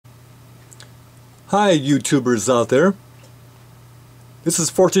Hi YouTubers out there. This is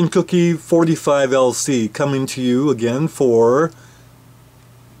Fortune Cookie 45LC coming to you again for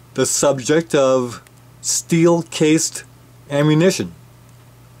the subject of steel cased ammunition.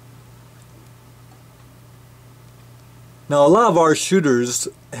 Now a lot of our shooters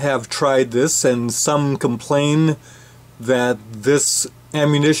have tried this and some complain that this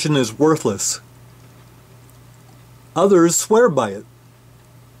ammunition is worthless. Others swear by it.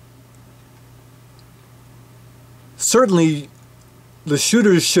 Certainly the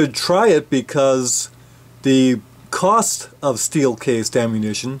shooters should try it because the cost of steel cased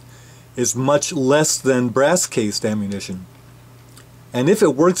ammunition is much less than brass cased ammunition. And if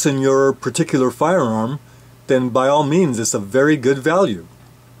it works in your particular firearm, then by all means it's a very good value.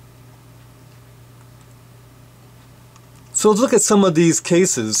 So let's look at some of these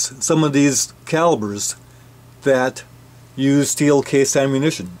cases, some of these calibers that use steel cased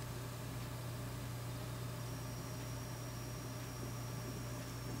ammunition.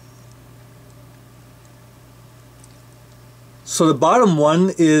 So the bottom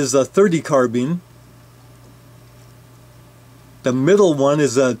one is a .30 carbine, the middle one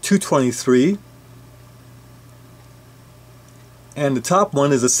is a .223, and the top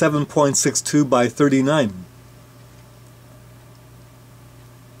one is a 7.62 by 39.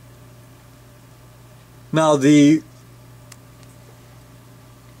 Now the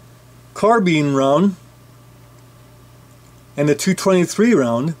carbine round and the .223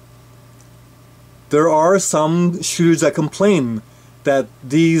 round, there are some shooters that complain that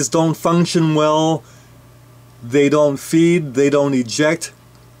these don't function well, they don't feed, they don't eject,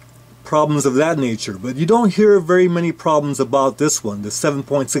 problems of that nature. But you don't hear very many problems about this one, the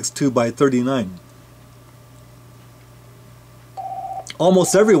 7.62 by 39.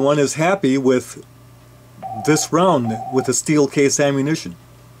 Almost everyone is happy with this round with the steel case ammunition.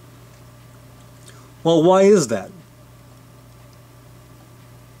 Well, why is that?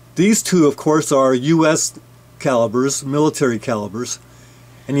 These two, of course, are U.S. calibers, military calibers,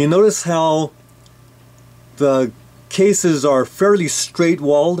 and you notice how the cases are fairly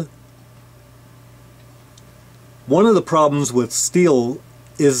straight-walled. One of the problems with steel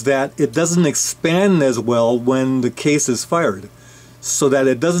is that it doesn't expand as well when the case is fired, so that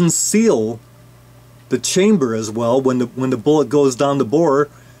it doesn't seal the chamber as well. When the bullet goes down the bore,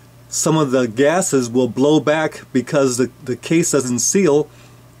 some of the gases will blow back because the case doesn't seal,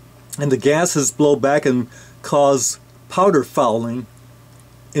 and the gases blow back and cause powder fouling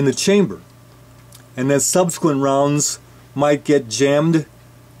in the chamber. And then subsequent rounds might get jammed,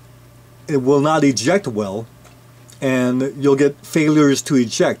 it will not eject well, and you'll get failures to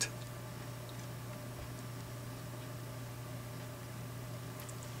eject.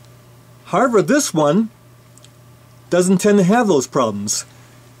 However, this one doesn't tend to have those problems.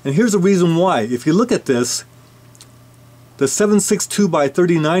 And here's the reason why. If you look at this, the 7.62 by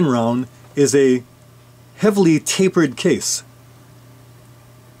 39 round is a heavily tapered case,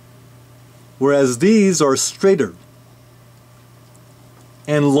 whereas these are straighter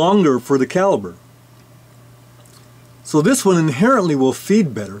and longer for the caliber. So this one inherently will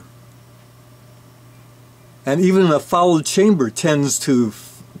feed better, and even a fouled chamber tends to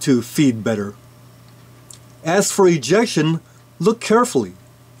feed better. As for ejection, look carefully.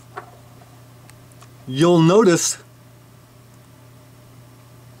 You'll notice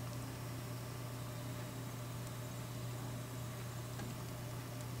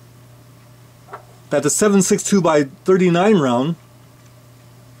that the 7.62 by 39 round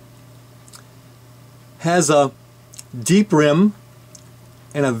has a deep rim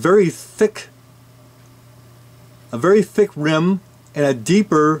and a very thick rim and a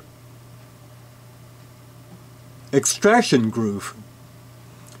deeper extraction groove,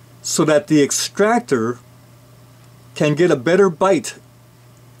 so that the extractor can get a better bite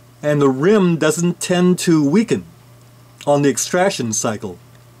and the rim doesn't tend to weaken on the extraction cycle.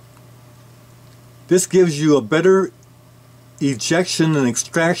 This gives you a better ejection and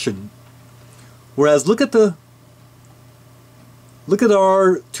extraction. Whereas look at our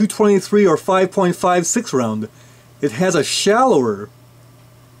 .223 or 5.56 round. It has a shallower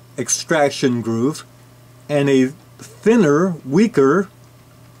extraction groove and a thinner, weaker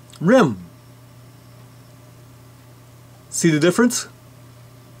rim. See the difference?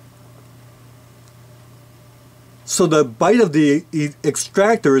 So the bite of the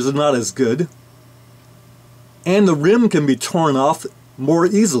extractor is not as good, and the rim can be torn off more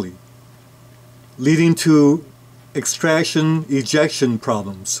easily, leading to extraction, ejection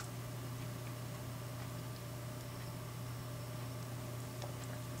problems.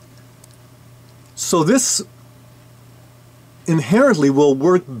 So this inherently will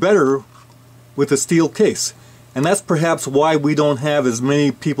work better with a steel case. And that's perhaps why we don't have as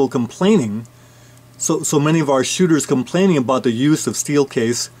many people complaining, so many of our shooters complaining about the use of steel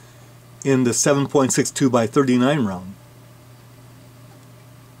case in the 7.62 by 39 round.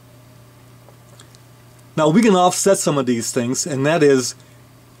 Now we can offset some of these things, and that is,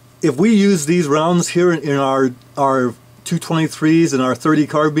 if we use these rounds here in our 223s and our 30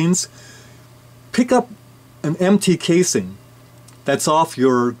 carbines, pick up an empty casing that's off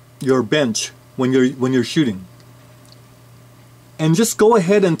your bench when you're shooting, and just go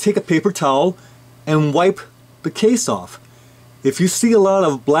ahead and take a paper towel and wipe the case off. If you see a lot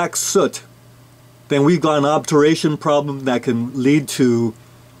of black soot, then we've got an obturation problem that can lead to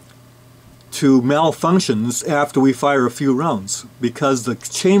malfunctions after we fire a few rounds, because the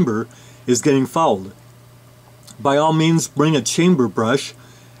chamber is getting fouled. By all means, bring a chamber brush,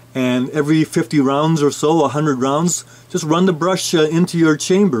 and every 50 rounds or so, 100 rounds, just run the brush into your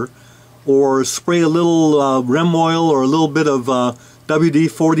chamber, or spray a little rem oil or a little bit of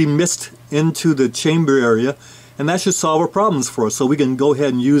WD-40 mist into the chamber area, and that should solve our problems for us, so we can go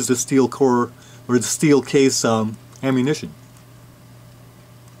ahead and use the steel core or the steel case ammunition.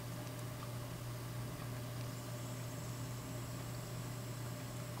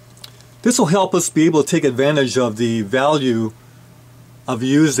 This will help us be able to take advantage of the value of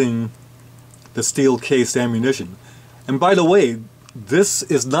using the steel case ammunition. And by the way, this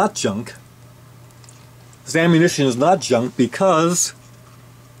is not junk. This ammunition is not junk because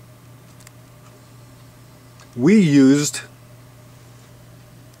we used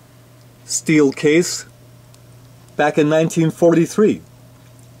steel case back in 1943.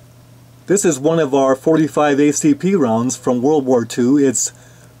 This is one of our 45 ACP rounds from World War II. It's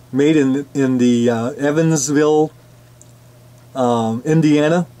made in the Evansville,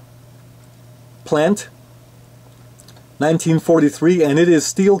 Indiana plant, 1943, and it is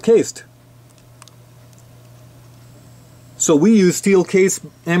steel cased. So we used steel case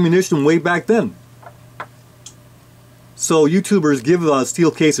ammunition way back then. So YouTubers, give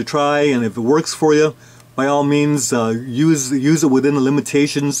steel case a try, and if it works for you, by all means use it within the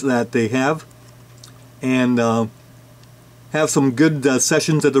limitations that they have, and have some good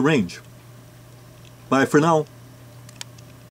sessions at the range. Bye for now.